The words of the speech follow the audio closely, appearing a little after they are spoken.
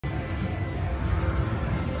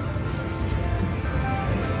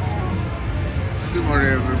Morning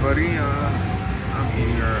everybody, I'm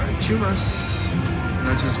here at Chumash and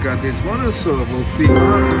I just got this bonus, so we'll see what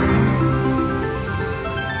happens.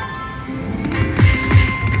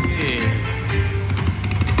 Yeah.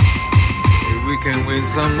 If we can win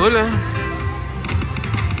some moolah.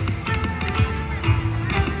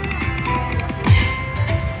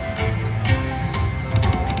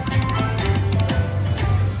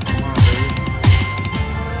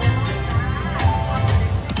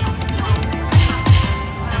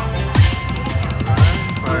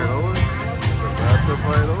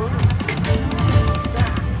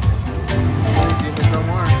 Give me some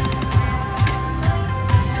more.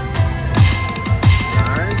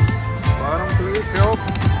 Nice. Bottom, please. Help.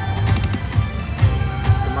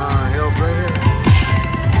 Come on, help right here.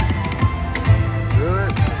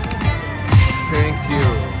 Good. Thank you.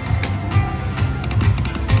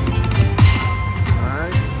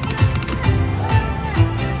 Nice.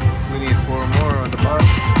 We need 4 more on the bottom.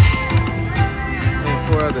 And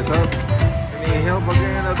 4 at the top. Help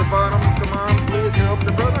again at the bottom. Come on, please help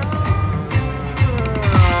the brother.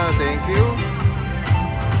 Thank you.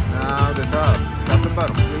 Now the top and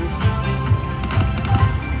bottom, please.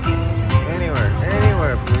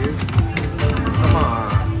 Anywhere, please. Come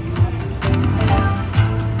on.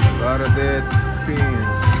 A lot of dead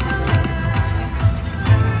spins.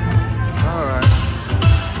 All right.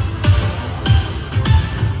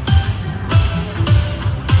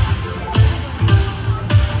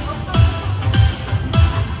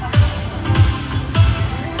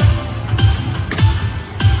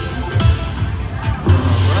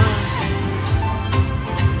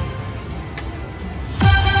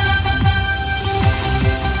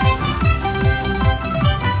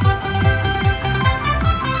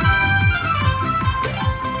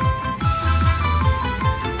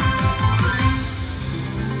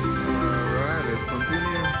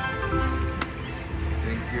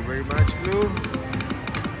 Thank you very much, Blue.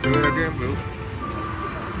 Do it again, Blue.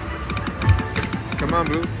 Come on,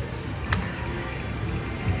 Blue.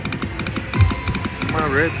 Come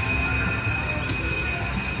on, Red.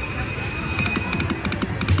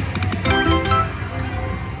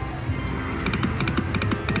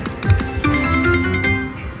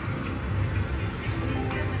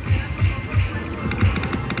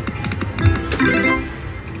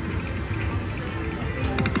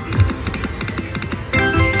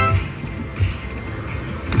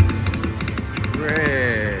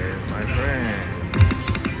 Red, my friend.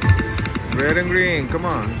 Red and green, come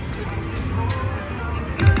on.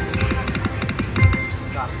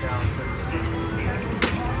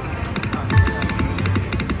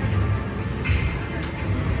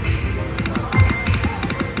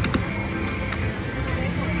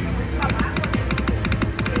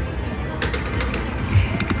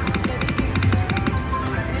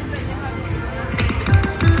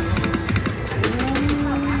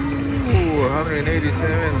 $187.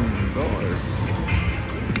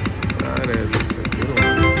 That is a good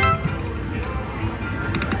one.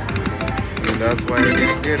 And that's why I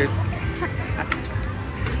didn't get it.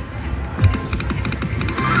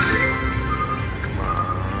 Come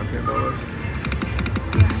on, $10.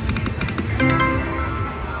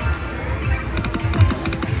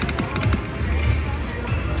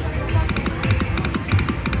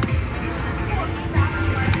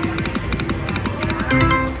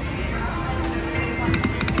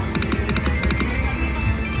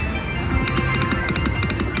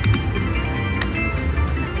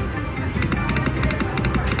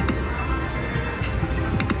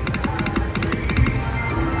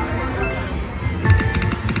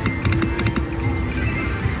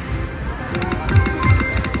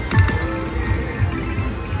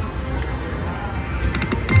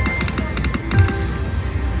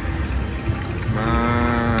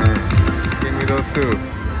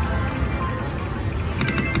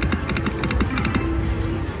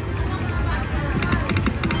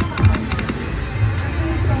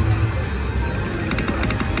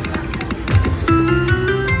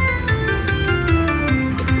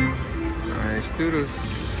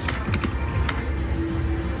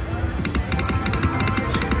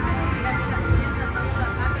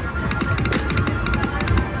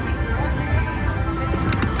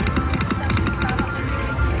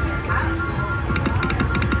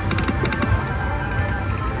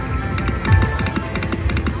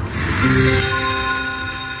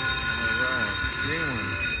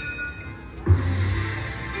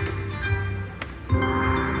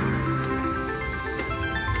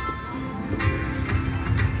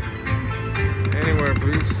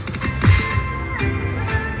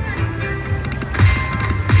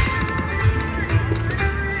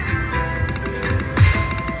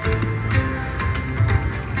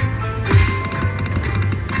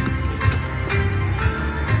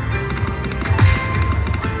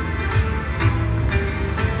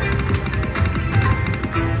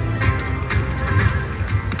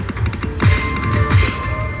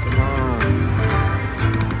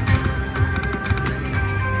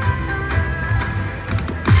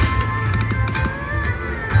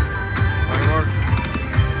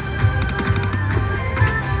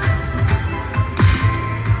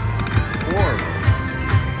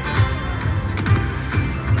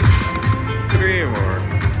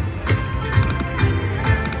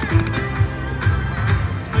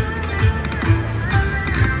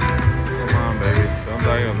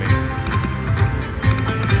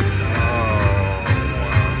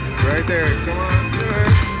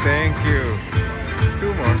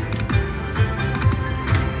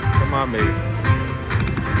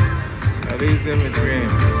 Release them in dream.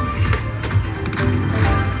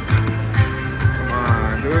 Come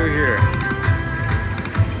on, do it here.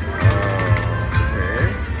 Okay.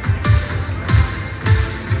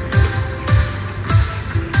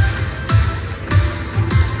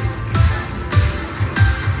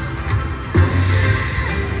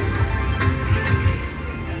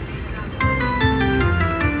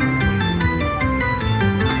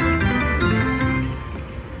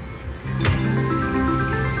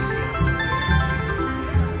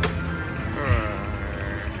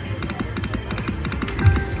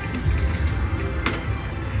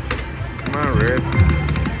 Come on, Red.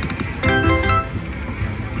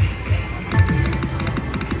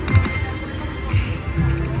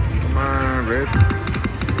 Come on, Red.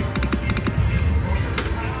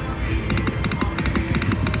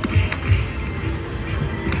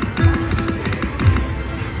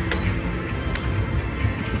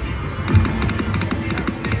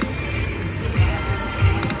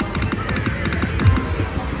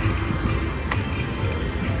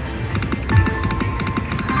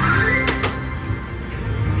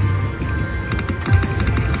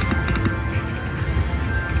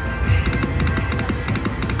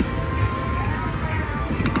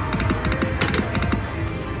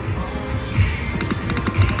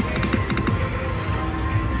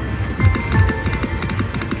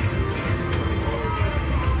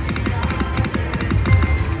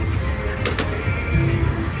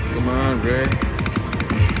 Come on, Ray.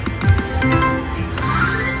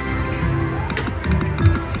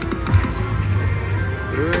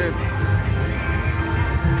 Do it.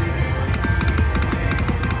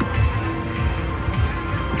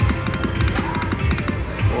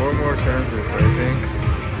 4 more chances, I think.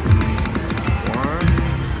 1,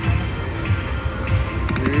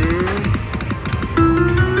 2,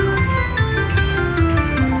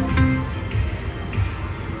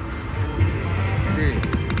 3.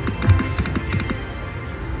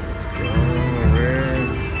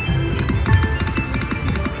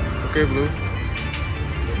 Okay, Blue.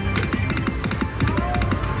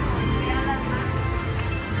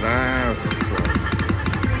 Last one.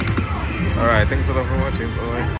 Alright, thanks a lot for watching. Bye.